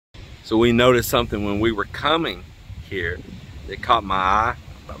So we noticed something when we were coming here that caught my eye.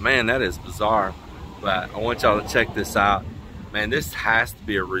 But man, that is bizarre. But I want y'all to check this out. Man, this has to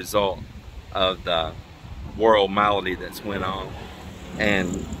be a result of the world malady that's went on.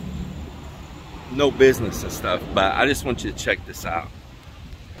 And no business and stuff. But I just want you to check this out.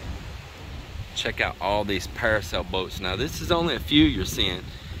 Check out all these parasail boats. Now this is only a few you're seeing.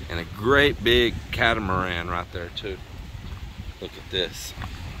 And a great big catamaran right there too. Look at this.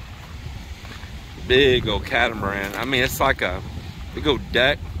 Big old catamaran. I mean, it's like a big old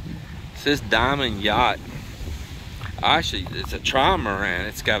deck. It says Diamond Yacht. Actually, it's a Trimaran.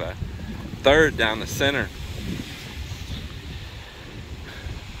 It's got a third down the center.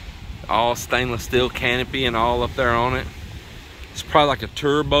 All stainless steel canopy and all up there on it. It's probably like a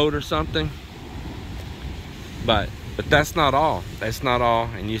tour boat or something. But that's not all. That's not all.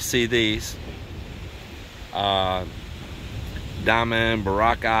 And you see these. Diamond,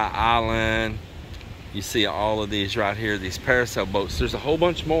 BORACAY Island. You see all of these right here, these parasail boats. There's a whole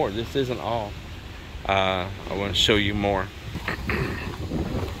bunch more. This isn't all. I want to show you more.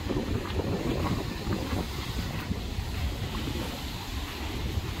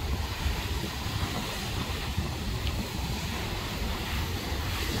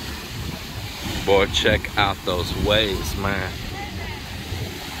 Boy, check out those waves, man.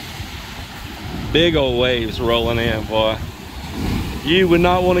 Big old waves rolling in, boy. You would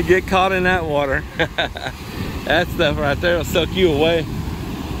not want to get caught in that water. That stuff right there will suck you away.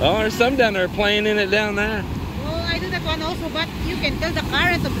 Oh, there's some down there playing in it down there. Well, I do that one also, but you can tell the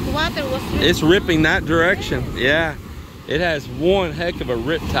current of the water was ripping. It's ripping that direction. Yeah. It has one heck of a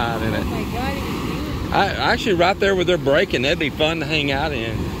rip tide in it. Oh my God, it is huge. Actually, right there where they're breaking, that'd be fun to hang out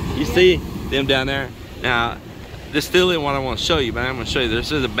in. You see them down there? Now, this still isn't what I want to show you, but I'm going to show you.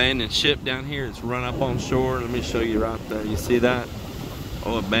 There's an abandoned ship down here. It's run up on shore. Let me show you right there. You see that?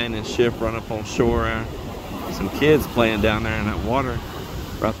 Oh, abandoned ship run up on shore there. Some kids playing down there in that water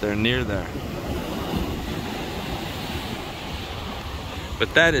right there near there.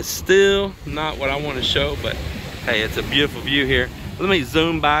 But that is still not what I want to show, but hey, it's a beautiful view here. Let me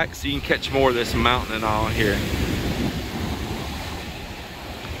zoom back so you can catch more of this mountain and all here.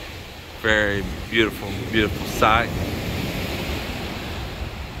 Very beautiful, beautiful sight.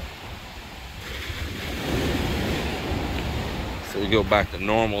 So we go back to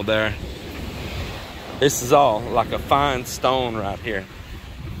normal there. This is all like a fine stone right here.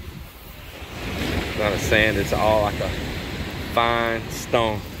 Not a sand, it's all like a fine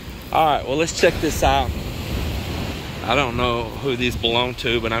stone. All right, well, let's check this out. I don't know who these belong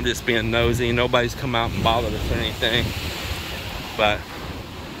to, but I'm just being nosy. Nobody's come out and bothered us or anything. But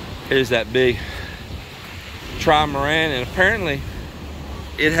here's that big Trimaran, and apparently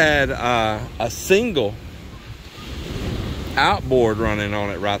it had a single outboard running on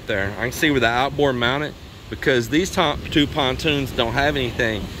it right there. I can see where the outboard mounted, because these two pontoons don't have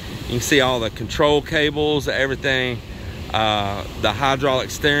anything. You can see all the control cables, everything, the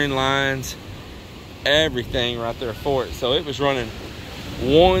hydraulic steering lines, everything right there for it. So it was running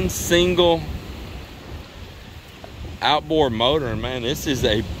one single outboard motor, and man, this is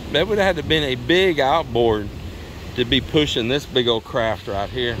that would have had to been a big outboard to be pushing this big old craft right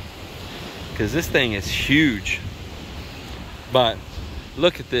here, because this thing is huge. But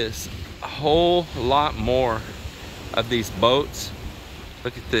look at this, a whole lot more of these boats.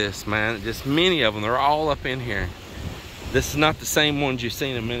 Look at this, man, just many of them. They're all up in here. This is not the same ones you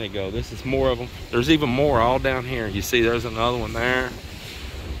seen a minute ago. This is more of them. There's even more all down here. You see there's another one there,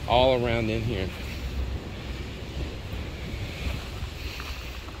 all around in here.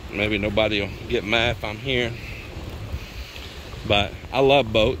 Maybe nobody will get mad if I'm here, but I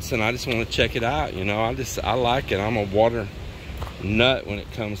love boats and I just want to check it out. You know, I like it. I'm a water nut when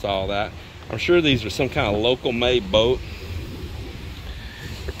it comes to all that. I'm sure these are some kind of local made boat.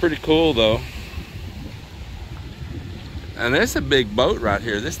 They're pretty cool though. And that's a big boat right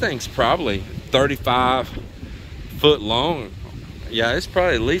here. This thing's probably 35 foot long. Yeah, it's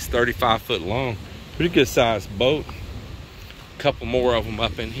probably at least 35 foot long. Pretty good sized boat. A couple more of them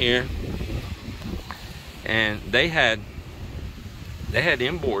up in here. And they had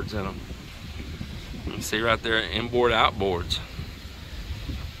inboards in them. You can see right there, inboard outboards.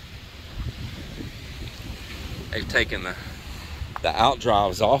 They've taken the out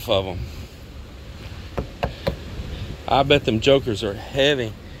drives off of them. I bet them jokers are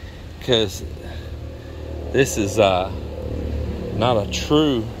heavy, because this is not a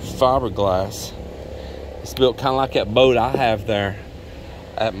true fiberglass. It's built kind of like that boat I have there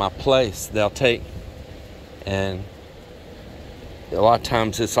at my place. They'll take, and a lot of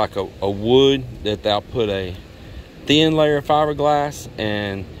times it's like a wood that they'll put a thin layer of fiberglass,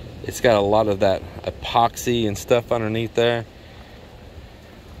 and It's got a lot of that epoxy and stuff underneath there.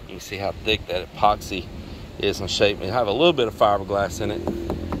 You can see how thick that epoxy is in shape. They have a little bit of fiberglass in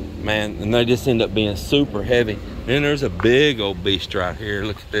it, man, and they just end up being super heavy. Then there's a big old beast right here.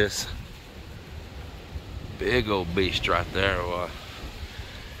 Look at this. Big old beast right there.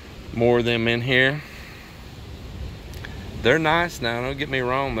 More of them in here. They're nice now, don't get me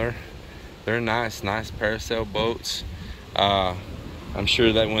wrong. They're nice parasail boats. I'm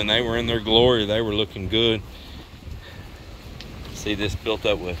sure that when they were in their glory, they were looking good. See this built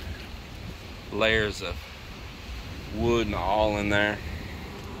up with layers of wood and all in there.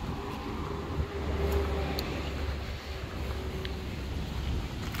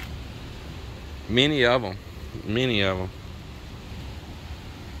 Many of them.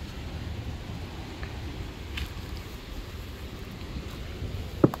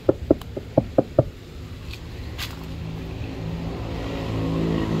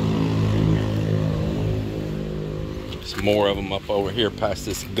 Some more of them up over here past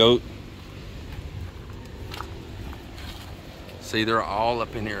this goat. See, they're all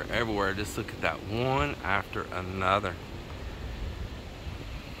up in here everywhere. Just look at that, one after another.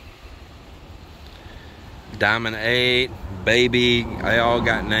 Diamond 8, Baby, they all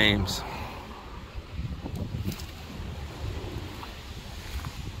got names.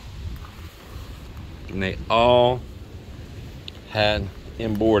 And they all had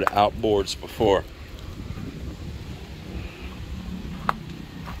inboard outboards before.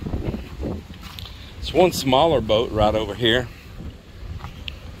 There's one smaller boat right over here.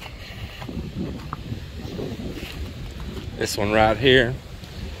 This one right here.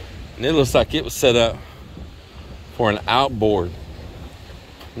 And it looks like it was set up for an outboard.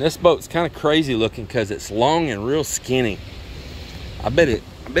 And this boat's kind of crazy looking because it's long and real skinny. I bet it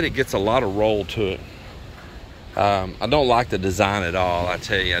gets a lot of roll to it. I don't like the design at all. I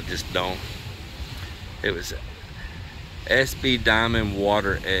tell you, I just don't. It was SB Diamond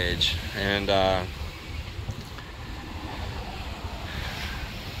Water Edge, and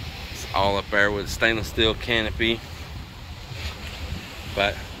it's all up there with stainless steel canopy.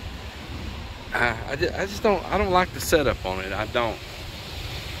 But I just don't like the setup on it. I don't.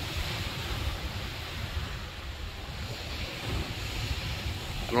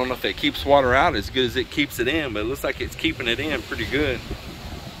 I don't know if it keeps water out as good as it keeps it in, but it looks like it's keeping it in pretty good.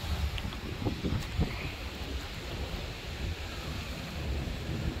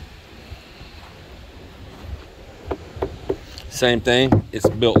 Same thing, it's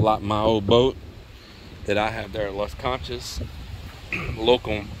built like my old boat that I have there at Las Conchas.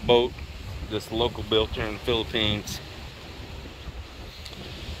 Local boat, just local built here in the Philippines.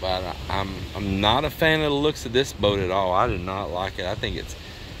 But I'm not a fan of the looks of this boat at all. I do not like it. I think it's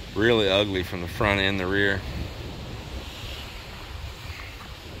really ugly from the front and the rear.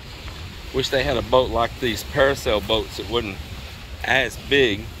 Wish they had a boat like these parasail boats that wasn't as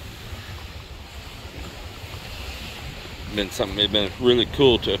big. It'd been really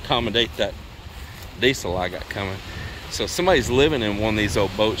cool to accommodate that diesel I got coming. So somebody's living in one of these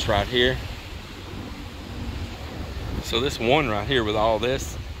old boats right here. So this one right here with all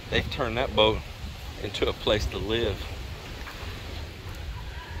this, they've turned that boat into a place to live.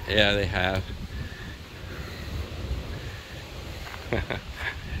 Yeah, they have.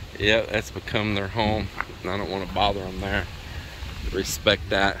 Yeah, that's become their home. And I don't want to bother them there. Respect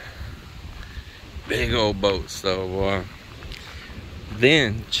that. Big old boat. So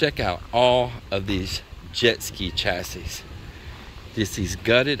then check out all of these jet ski chassis. Just these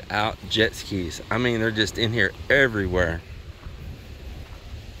gutted out jet skis. I mean, they're just in here everywhere.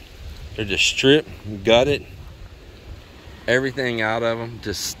 They're just stripped, gutted, everything out of them.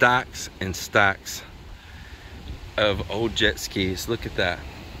 Just stacks and stacks of old jet skis. Look at that.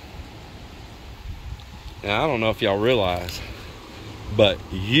 Now, I don't know if y'all realize, but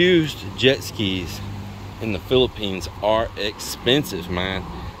used jet skis in the Philippines are expensive, man.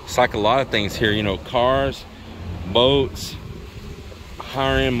 It's like a lot of things here, you know, cars, boats,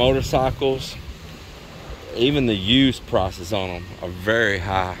 higher-end motorcycles, even the used prices on them are very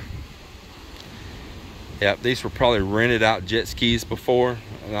high. Yep, these were probably rented out jet skis before,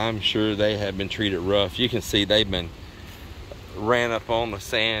 and I'm sure they have been treated rough. You can see they've been ran up on the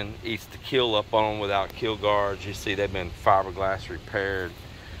sand, eats the keel up on them without keel guards. You see they've been fiberglass repaired,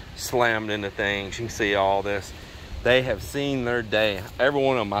 slammed into things. You can see all this. They have seen their day. Every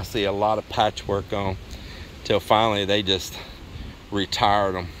one of them I see a lot of patchwork on, till finally they just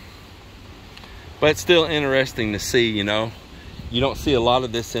retired them. But it's still interesting to see, you know. You don't see a lot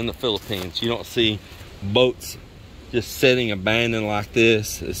of this in the Philippines. You don't see boats just sitting abandoned like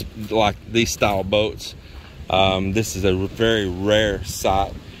this. It's like these style boats. This is a very rare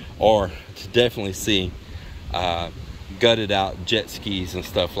sight. or to definitely see gutted out jet skis and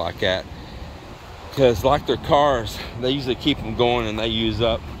stuff like that. Because like their cars, they usually keep them going and they use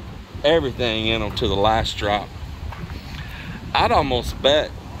up everything in them to the last drop. I'd almost bet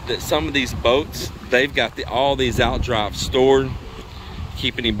that some of these boats, they've got all these outdrops stored,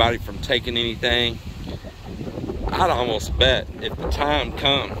 keep anybody from taking anything. I'd almost bet if the time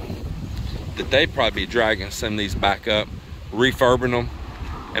comes that they'd probably be dragging some of these back up, refurbing them,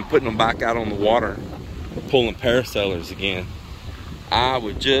 and putting them back out on the water, pulling parasailers again. I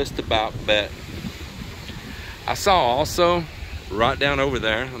would just about bet. I saw also right down over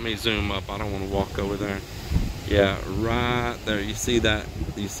there, let me zoom up, I don't want to walk over there. Yeah, right there, you see that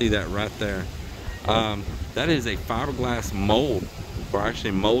right there. That is a fiberglass mold for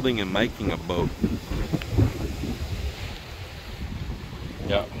actually molding and making a boat.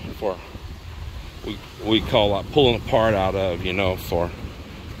 Yeah, for we call like pulling apart out of, you know, for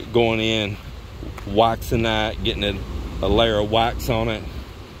going in, waxing that, getting a layer of wax on it,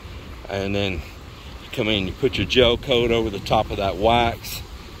 and then you come in, you put your gel coat over the top of that wax,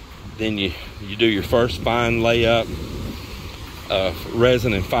 then you do your first fine layup of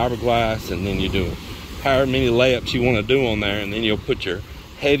resin and fiberglass, and then you do however many layups you want to do on there, and then you'll put your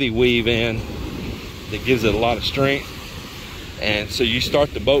heavy weave in that gives it a lot of strength. And so you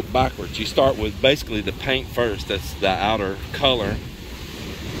start the boat backwards. You start with basically the paint first, that's the outer color.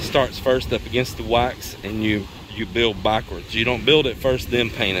 Starts first up against the wax, and you build backwards. You don't build it first then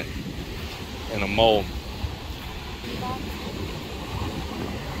paint it in a mold.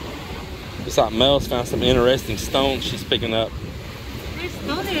 Looks like Mel's found some interesting stones she's picking up. This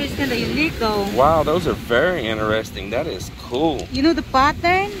stone here is kind of unique though. Wow, those are very interesting. That is cool. You know the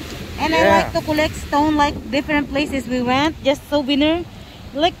pattern? And Yeah. I like to collect stone like different places we went, just souvenir.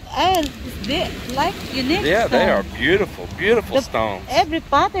 Like unique. Yeah, stone. they are beautiful, beautiful stones. Every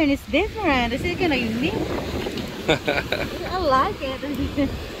pattern is different. This is kind of unique. I like it.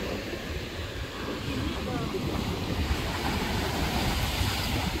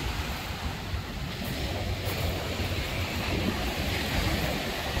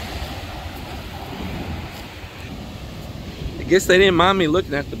 I guess they didn't mind me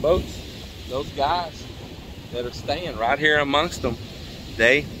looking at the boats. Those guys that are staying right here amongst them,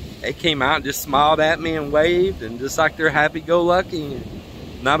 they came out and just smiled at me and waved, and just like they're happy-go-lucky,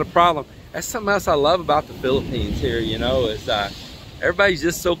 not a problem. That's something else I love about the Philippines here, you know, is everybody's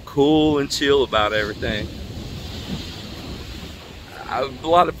just so cool and chill about everything. A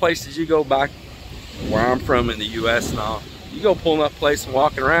lot of places you go back where I'm from in the US and all, you go pulling up a place and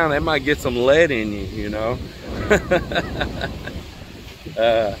walking around, they might get some lead in you, you know.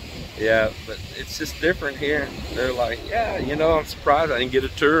 Yeah, but it's just different here. They're like, yeah, you know, I'm surprised I didn't get a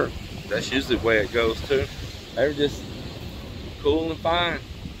tour. That's usually the way it goes too. They're just cool and fine.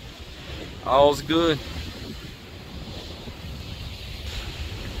 All's good.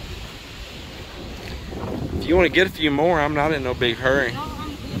 If you want to get a few more, I'm not in no big hurry. No,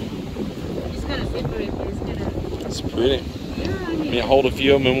 I'm good. It's gonna separate. It's gonna. It's pretty. Yeah, I mean, Let me hold a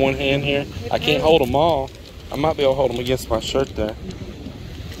few of them in one hand here. I can't hold them all. I might be able to hold them against my shirt there.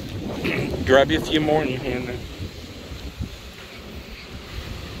 Grab you a few more in your hand there.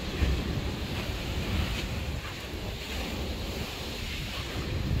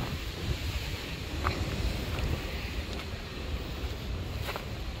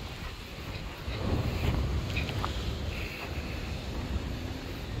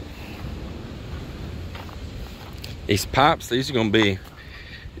 These pipes, these are going to be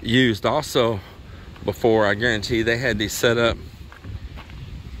used also before, I guarantee you, they had these set up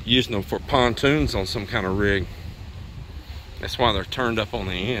using them for pontoons on some kind of rig. That's why they're turned up on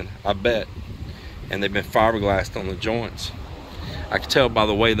the end, I bet. And they've been fiberglassed on the joints. I could tell by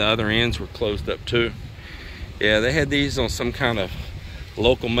the way the other ends were closed up too. Yeah, they had these on some kind of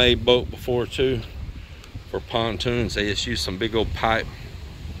local made boat before too. For pontoons, they just used some big old pipe.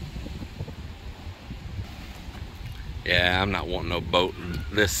 Yeah, I'm not wanting no boat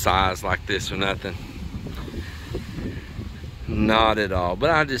this size like this or nothing. Not at all,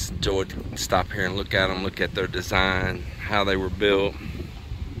 but I just enjoyed to stop here and look at them, look at their design, how they were built.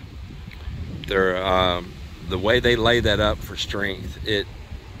 Their the way they lay that up for strength, it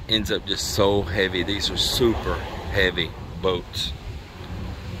ends up just so heavy. These are super heavy boats.